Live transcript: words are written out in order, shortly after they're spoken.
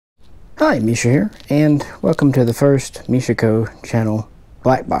Hi, Misha here, and welcome to the first Mishaco channel,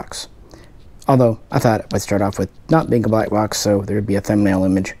 Blackbox. Although, I thought I would start off with not being a Blackbox, so there would be a thumbnail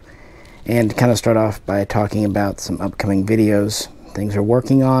image. And kind of start off by talking about some upcoming videos, things we're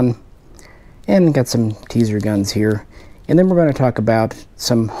working on, and got some teaser guns here. And then we're going to talk about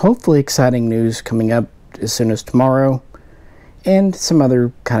some hopefully exciting news coming up as soon as tomorrow, and some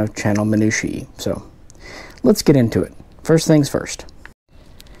other kind of channel minutiae. So, let's get into it. First things first.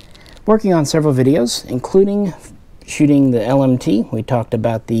 Working on several videos, including shooting the LMT. We talked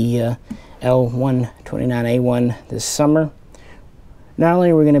about the L129A1 this summer. Not only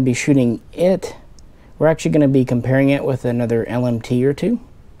are we going to be shooting it, we're actually going to be comparing it with another LMT or two,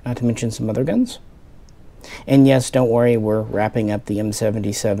 not to mention some other guns. And yes, don't worry, we're wrapping up the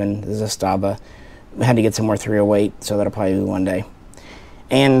M77, the Zastava. We had to get some more 308, so that'll probably be one day.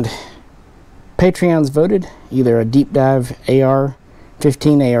 And Patreon's voted either a deep dive AR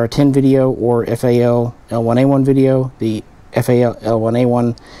 15 AR-10 video or FAL L1A1 video. The FAL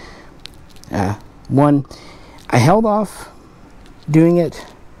L1A1 one. I held off doing it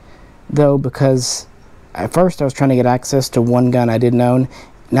though because at first I was trying to get access to one gun I didn't own.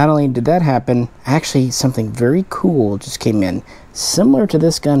 Not only did that happen, actually something very cool just came in, similar to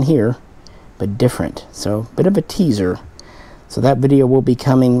this gun here, but different. So bit of a teaser. So that video will be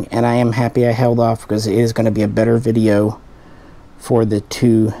coming, and I am happy I held off because it is going to be a better video for the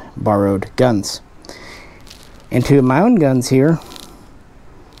two borrowed guns. And two of my own guns here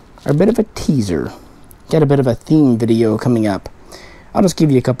are a bit of a teaser. Got a bit of a theme video coming up. I'll just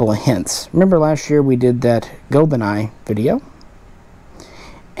give you a couple of hints. Remember last year we did that GoldenEye video?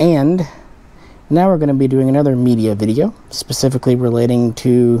 And now we're going to be doing another media video, specifically relating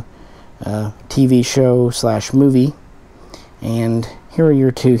to a TV show / movie. And here are your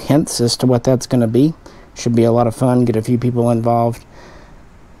two hints as to what that's going to be. Should be a lot of fun, get a few people involved,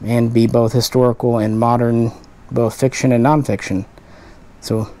 and be both historical and modern, both fiction and non-fiction.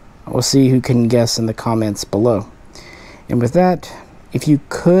 So we'll see who can guess in the comments below. And with that, if you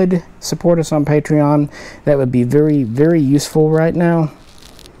could support us on Patreon, that would be very, very useful right now.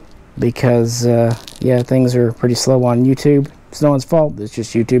 Because, yeah, things are pretty slow on YouTube. It's no one's fault, it's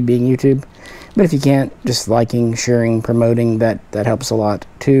just YouTube being YouTube. But if you can't, just liking, sharing, promoting, that helps a lot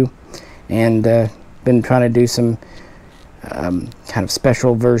too. And been trying to do some kind of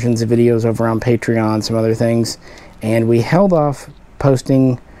special versions of videos over on Patreon, some other things, and we held off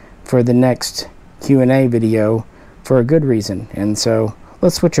posting for the next Q&A video for a good reason. And so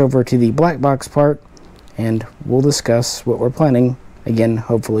let's switch over to the Blackbox part, and we'll discuss what we're planning again,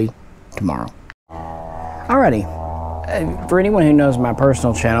 hopefully tomorrow. Alrighty, for anyone who knows my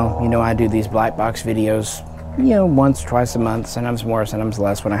personal channel, you know I do these Blackbox videos, you know, once, twice a month, sometimes more, sometimes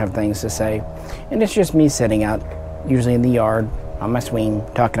less when I have things to say. And it's just me sitting out, usually in the yard, on my swing,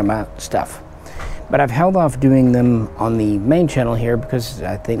 talking about stuff. But I've held off doing them on the main channel here because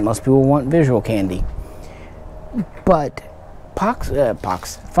I think most people want visual candy. But Fox, we'll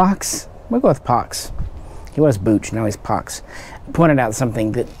go with Pox. He was Booch, now he's Pox. Pointed out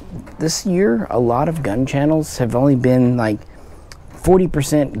something that this year, a lot of gun channels have only been like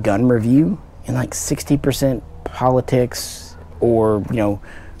 40% gun review, and like 60% politics or, you know,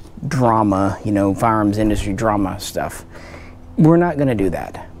 drama, you know, firearms industry drama stuff. We're not going to do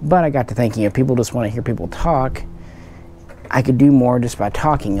that. But I got to thinking, if people just want to hear people talk, I could do more just by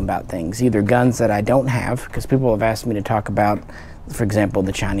talking about things, either guns that I don't have, because people have asked me to talk about, for example,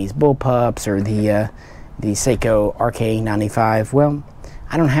 the Chinese bullpups or the Seiko RK95. Well,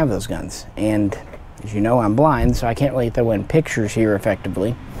 I don't have those guns, and as you know, I'm blind, so I can't really throw in pictures here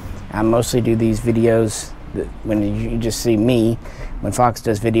effectively. I mostly do these videos that when you just see me. When Fox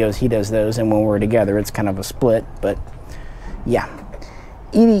does videos, he does those, and when we're together, it's kind of a split. But yeah,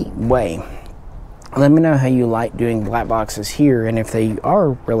 anyway, let me know how you like doing black boxes here, and if they are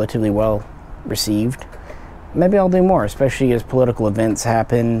relatively well received, maybe I'll do more, especially as political events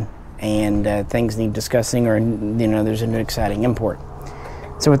happen and things need discussing, or, you know, there's a new exciting import.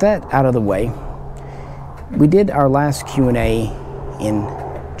 So with that out of the way, we did our last Q&A in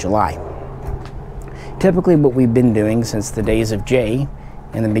July. Typically what we've been doing since the days of Jay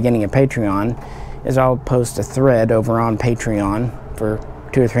and the beginning of Patreon is I'll post a thread over on Patreon for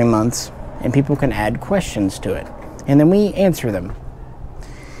 2 or 3 months, and people can add questions to it, and then we answer them.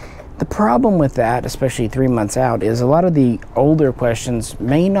 The problem with that, especially 3 months out, is a lot of the older questions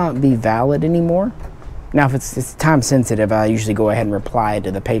may not be valid anymore. Now, if it's time sensitive, I usually go ahead and reply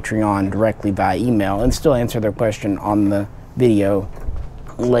to the Patreon directly via email and still answer their question on the video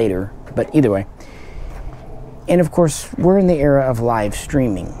later, but either way. And of course, we're in the era of live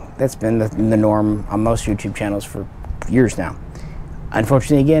streaming. That's been the norm on most YouTube channels for years now.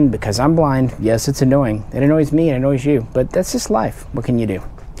 Unfortunately, again, because I'm blind, yes, it's annoying. It annoys me, it annoys you, but that's just life. What can you do?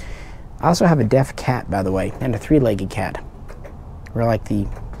 I also have a deaf cat, by the way, and a three-legged cat. We're like the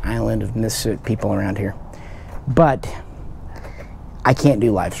island of misfit people around here. But I can't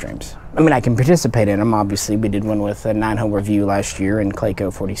do live streams. I mean, I can participate in them, obviously. We did one with a 9-hole review last year in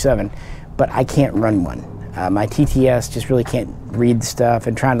Clayco 47, but I can't run one. My TTS just really can't read stuff,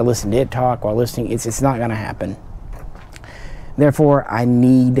 and trying to listen to it talk while listening, it's not going to happen. Therefore, I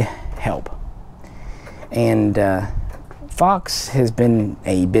need help. And Fox has been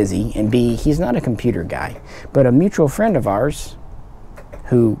A, busy, and B, he's not a computer guy. But a mutual friend of ours,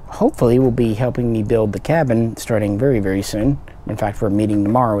 who hopefully will be helping me build the cabin starting very, very soon. In fact, we're meeting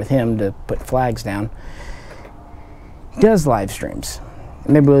tomorrow with him to put flags down. Does live streams.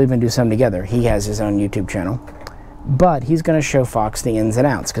 Maybe we'll even do some together. He has his own YouTube channel. But he's going to show Fox the ins and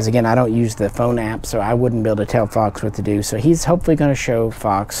outs. Because again, I don't use the phone app, so I wouldn't be able to tell Fox what to do. So he's hopefully going to show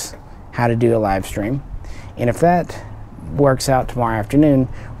Fox how to do a live stream. And if that works out tomorrow afternoon,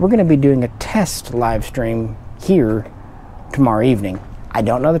 we're going to be doing a test live stream here tomorrow evening. I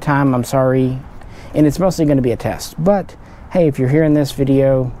don't know the time, I'm sorry. And it's mostly going to be a test. But hey, if you're hearing this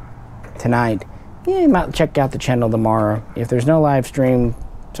video tonight, yeah, you might check out the channel tomorrow. If there's no live stream,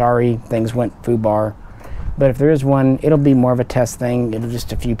 sorry, things went foobar. But if there is one, it'll be more of a test thing. It'll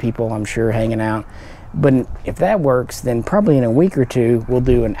just a few people, I'm sure, hanging out. But if that works, then probably in a week or two, we'll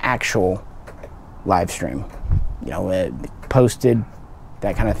do an actual live stream. You know, posted,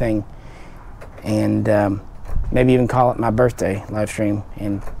 that kind of thing. And maybe even call it my birthday live stream.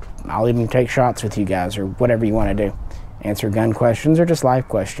 And I'll even take shots with you guys or whatever you want to do. Answer gun questions or just live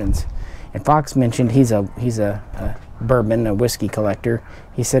questions. And Fox mentioned he's a bourbon, a whiskey collector.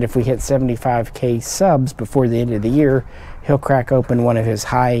 He said if we hit 75K subs before the end of the year, he'll crack open one of his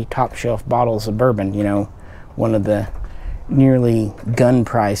high top shelf bottles of bourbon, you know, one of the nearly gun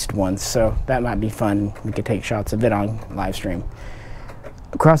priced ones. So that might be fun. We could take shots of it on live stream.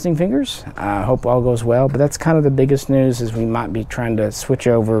 Crossing fingers. I hope all goes well, but that's kind of the biggest news is we might be trying to switch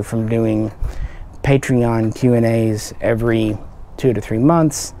over from doing Patreon Q&As every 2 to 3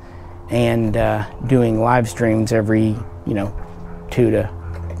 months and doing live streams every, 2 to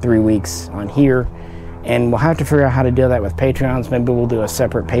 3 weeks on here. And we'll have to figure out how to deal that with Patreons. Maybe we'll do a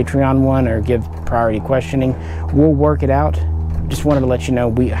separate Patreon one or give priority questioning. We'll work it out. Just wanted to let you know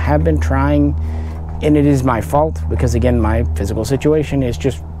we have been trying, and it is my fault because, again, my physical situation is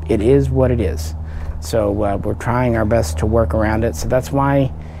just, it is what it is. So we're trying our best to work around it. So that's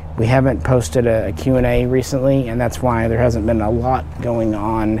why we haven't posted a Q&A recently, and that's why there hasn't been a lot going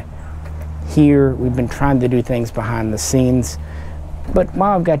on here. We've been trying to do things behind the scenes. But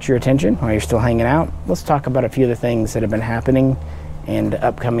while I've got your attention, while you're still hanging out, let's talk about a few of the things that have been happening and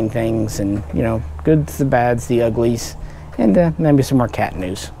upcoming things and, goods, the bads, the uglies, and maybe some more cat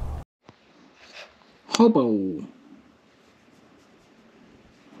news. Hobo.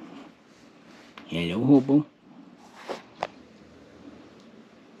 Hello, Hobo.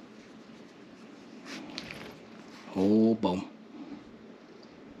 Hobo.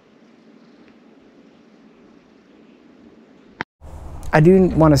 I do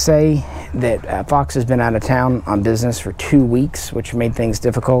want to say that Fox has been out of town on business for 2 weeks, which made things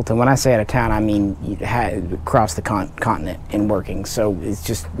difficult. And when I say out of town, I mean across the continent and working. So it's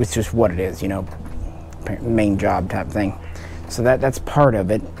just what it is, main job type thing. So that's part of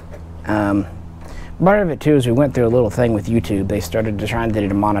it. Part of it too is we went through a little thing with YouTube. They started trying to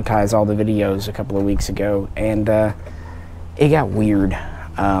monetize all the videos a couple of weeks ago, and it got weird.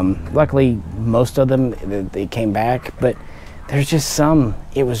 Luckily, most of them they came back, but there's just some,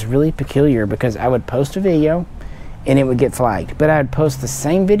 it was really peculiar because I would post a video and it would get flagged, but I'd post the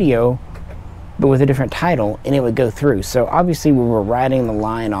same video but with a different title and it would go through. So obviously we were riding the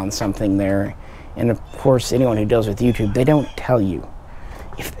line on something there, and of course anyone who deals with YouTube, they don't tell you.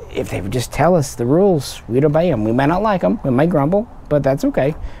 If they would just tell us the rules, we'd obey them. We might not like them, we might grumble, but that's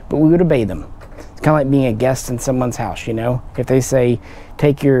okay, but we would obey them. It's kind of like being a guest in someone's house, If they say,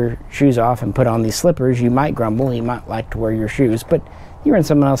 take your shoes off and put on these slippers, you might grumble, you might like to wear your shoes, but you're in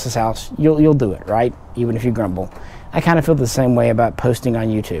someone else's house, you'll do it, right? Even if you grumble. I kind of feel the same way about posting on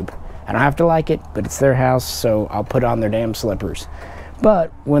YouTube. I don't have to like it, but it's their house, so I'll put on their damn slippers.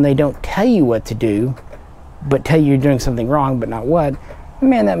 But when they don't tell you what to do, but tell you you're doing something wrong, but not what,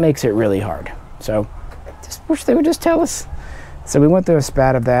 man, that makes it really hard. So, just wish they would just tell us. So we went through a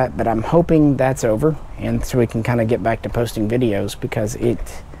spat of that, but I'm hoping that's over, and so we can kind of get back to posting videos, because it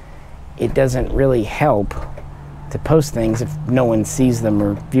doesn't really help to post things if no one sees them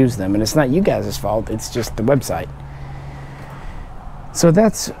or views them, and it's not you guys' fault, it's just the website. So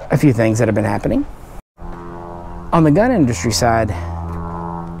that's a few things that have been happening. On the gun industry side,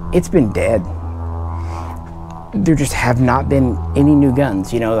 it's been dead. There just have not been any new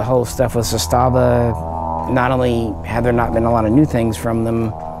guns. You know, the whole stuff with Zastava, not only have there not been a lot of new things from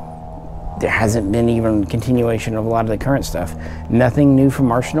them, there hasn't been even continuation of a lot of the current stuff. Nothing new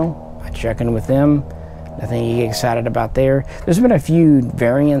from Arsenal. I check in with them. Nothing you get excited about there. There's been a few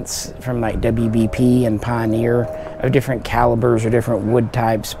variants from like WBP and Pioneer of different calibers or different wood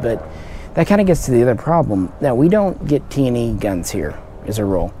types, but that kind of gets to the other problem. Now, we don't get T&E guns here, as a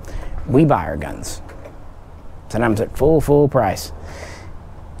rule. We buy our guns. Sometimes at full price.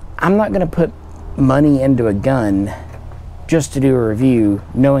 I'm not going to put money into a gun just to do a review,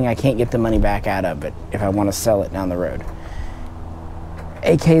 knowing I can't get the money back out of it if I want to sell it down the road.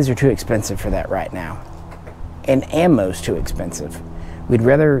 AKs are too expensive for that right now. And ammo's too expensive. We'd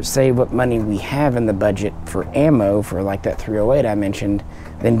rather save what money we have in the budget for ammo, for like that 308 I mentioned,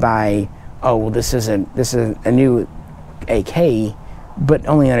 than buy, oh, well, this is a new AK, but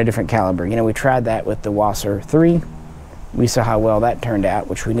only on a different caliber. You know, we tried that with the Wasser 3. We saw how well that turned out,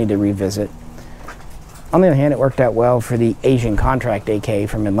 which we need to revisit. On the other hand, it worked out well for the Asian Contract AK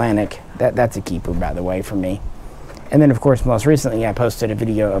from Atlantic. That's a keeper, by the way, for me. And then, of course, most recently, I posted a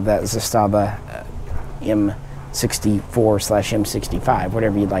video of that Zastava M64/M65,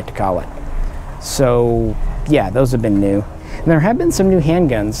 whatever you'd like to call it. So, yeah, those have been new. And there have been some new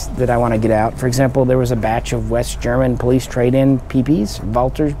handguns that I want to get out. For example, there was a batch of West German police trade-in PPs,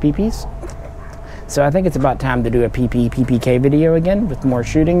 Walters PPs. So I think it's about time to do a PPK video again with more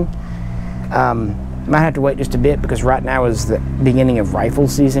shooting. Might have to wait just a bit because right now is the beginning of rifle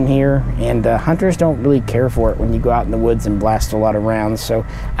season here, and hunters don't really care for it when you go out in the woods and blast a lot of rounds. So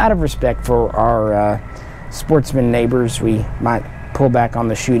out of respect for our sportsman neighbors, we might pull back on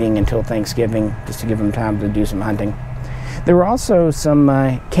the shooting until Thanksgiving just to give them time to do some hunting. There were also some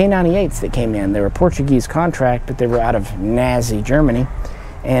K98s that came in. They were Portuguese contract, but they were out of Nazi Germany,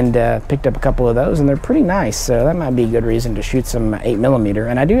 and picked up a couple of those, and they're pretty nice. So that might be a good reason to shoot some 8mm,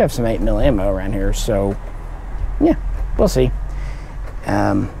 and I do have some 8mm ammo around here, so yeah, we'll see.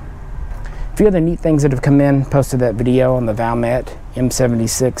 A few other neat things that have come in. Posted that video on the Valmet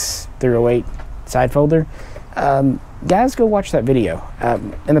M76 308 side folder. Guys, go watch that video.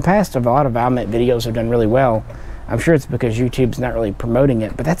 In the past, a lot of Valmet videos have done really well. I'm sure it's because YouTube's not really promoting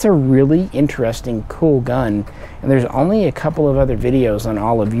it, but that's a really interesting, cool gun. And there's only a couple of other videos on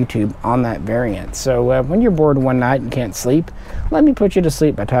all of YouTube on that variant. So when you're bored one night and can't sleep, let me put you to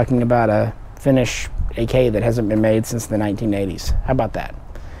sleep by talking about a Finnish AK that hasn't been made since the 1980s. How about that?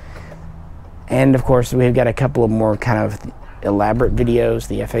 And of course, we've got a couple of more kind of elaborate videos.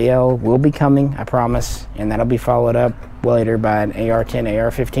 The FAL will be coming, I promise, and that'll be followed up later by an AR-10,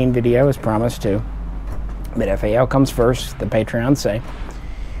 AR-15 video as promised too. But FAL comes first, the Patreon say.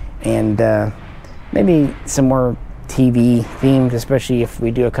 And maybe some more TV themed, especially if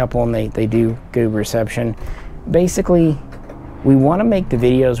we do a couple and they do good reception. Basically, we want to make the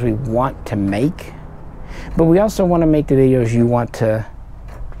videos we want to make, but we also want to make the videos you want to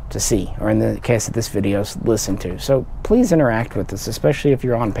see, or in the case of this video, listen to. So please interact with us, especially if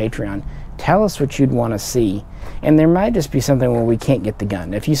you're on Patreon. Tell us what you'd want to see. And there might just be something where we can't get the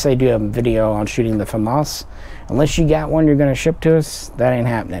gun. If you say do a video on shooting the FAMAS, unless you got one you're going to ship to us, that ain't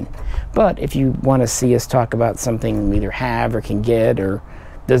happening. But if you want to see us talk about something we either have or can get or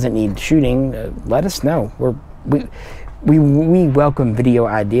doesn't need shooting, let us know. We welcome video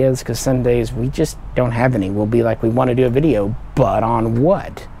ideas, because some days we just don't have any. We'll be like, we want to do a video, but on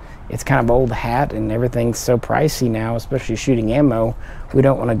what? It's kind of old hat, and everything's so pricey now, especially shooting ammo. We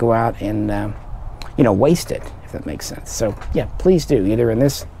don't want to go out and you know, waste it, if that makes sense. So yeah, please do, either in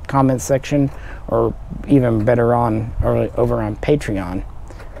this comment section or even better on, or over on Patreon.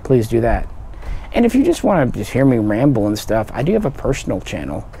 Please do that. And if you just want to just hear me ramble and stuff, I do have a personal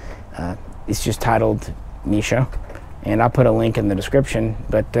channel. It's just titled Misha, and I'll put a link in the description.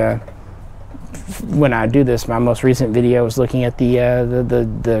 But when I do this, my most recent video was looking at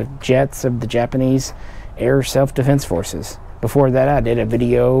the jets of the Japanese Air Self-Defense Forces. Before that, I did a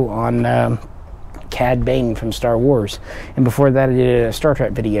video on Cad Bane from Star Wars, and before that I did a Star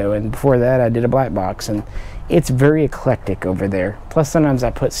Trek video, and before that I did a Blackbox, and it's very eclectic over there. Plus sometimes I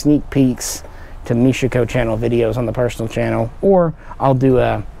put sneak peeks to Mishaco channel videos on the personal channel, or I'll do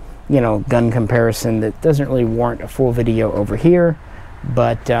a, you know, gun comparison that doesn't really warrant a full video over here,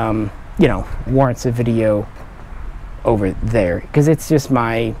 but you know, warrants a video over there, because it's just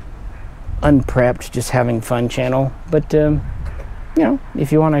my unprepped, just having fun channel. But you know,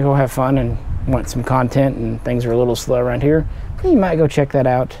 if you want to go have fun and want some content and things are a little slow around here, you might go check that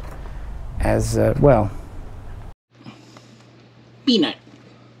out as well. Peanut.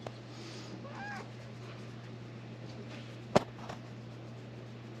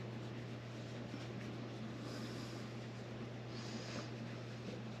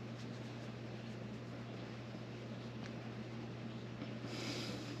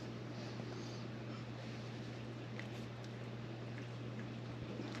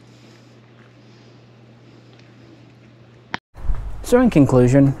 So in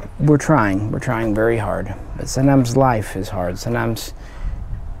conclusion, we're trying very hard, but sometimes life is hard. Sometimes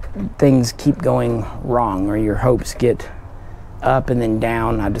things keep going wrong, or your hopes get up and then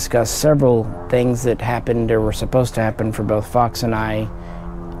down. I discussed several things that happened or were supposed to happen for both Fox and I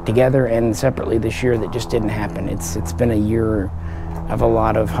together and separately this year that just didn't happen. It's been a year of a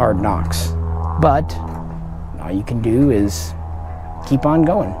lot of hard knocks, but all you can do is keep on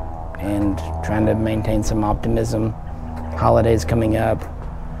going and trying to maintain some optimism. Holidays coming up.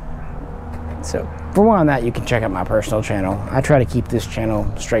 So for more on that, you can check out my personal channel. I try to keep this channel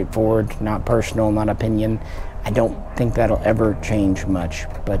straightforward, not personal, not opinion. I don't think that'll ever change much,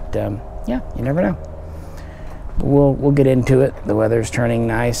 but yeah, you never know. We'll get into it. The weather's turning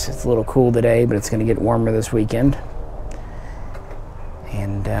nice. It's a little cool today, but it's going to get warmer this weekend.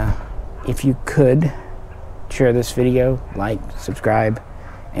 And if you could share this video, like, subscribe,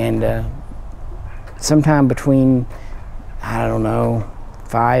 and sometime between, I don't know,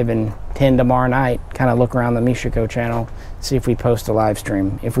 5 and 10 tomorrow night, kind of look around the Mishaco channel, see if we post a live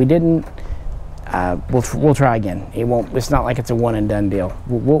stream. If we didn't, we'll try again. It's not like it's a one and done deal.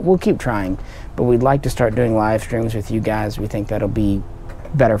 We'll keep trying, but we'd like to start doing live streams with you guys. We think that'll be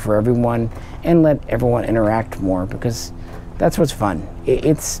better for everyone and let everyone interact more, because that's what's fun.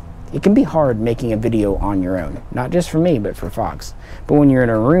 It can be hard making a video on your own, not just for me, but for Fox. But when you're in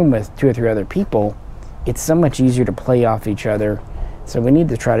a room with 2 or 3 other people, it's so much easier to play off each other. So we need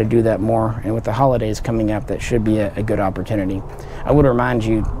to try to do that more. And with the holidays coming up, that should be a good opportunity. I would remind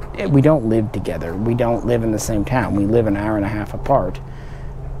you, we don't live together. We don't live in the same town. We live an hour and a half apart.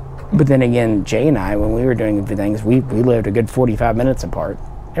 But then again, Jay and I, when we were doing things, we lived a good 45 minutes apart.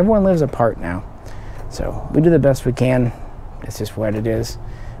 Everyone lives apart now. So we do the best we can. It's just what it is.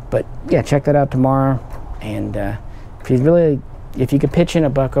 But yeah, check that out tomorrow. And if you could pitch in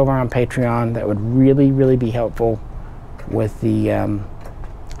 $1 over on Patreon, that would really, really be helpful with the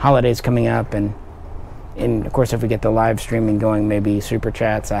holidays coming up. And of course, if we get the live streaming going, maybe super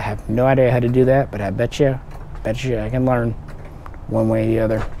chats. I have no idea how to do that, but I bet you I can learn one way or the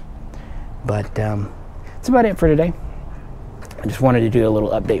other. But that's about it for today. I just wanted to do a little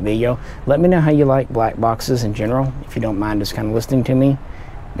update video. Let me know how you like black boxes in general, if you don't mind just kind of listening to me.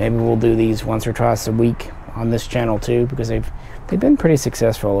 Maybe we'll do these once or twice a week on this channel too, because they've been pretty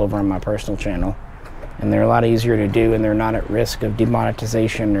successful over on my personal channel, and they're a lot easier to do, and they're not at risk of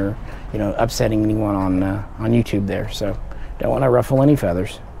demonetization or upsetting anyone on YouTube there. So don't want to ruffle any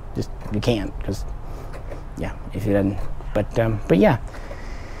feathers. Just you can't, because yeah, if you didn't. But yeah,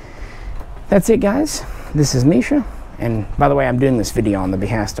 that's it, guys. This is Misha. And by the way, I'm doing this video on the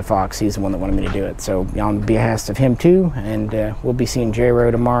behest of Fox. He's the one that wanted me to do it. So on behest of him too. And we'll be seeing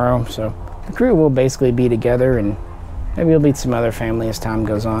J-Ro tomorrow. So the crew will basically be together, and maybe we'll meet some other family as time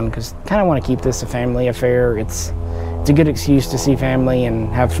goes on, because I kind of want to keep this a family affair. It's a good excuse to see family and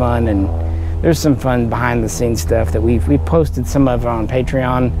have fun. And there's some fun behind the scenes stuff that we've posted some of on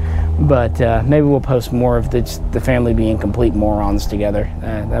Patreon. But maybe we'll post more of the family being complete morons together.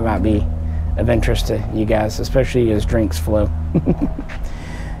 That might be of interest to you guys, especially as drinks flow.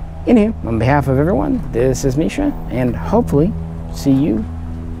 Anyway, on behalf of everyone, this is Misha, and hopefully see you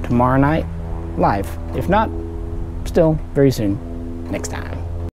tomorrow night live. If not, still very soon next time.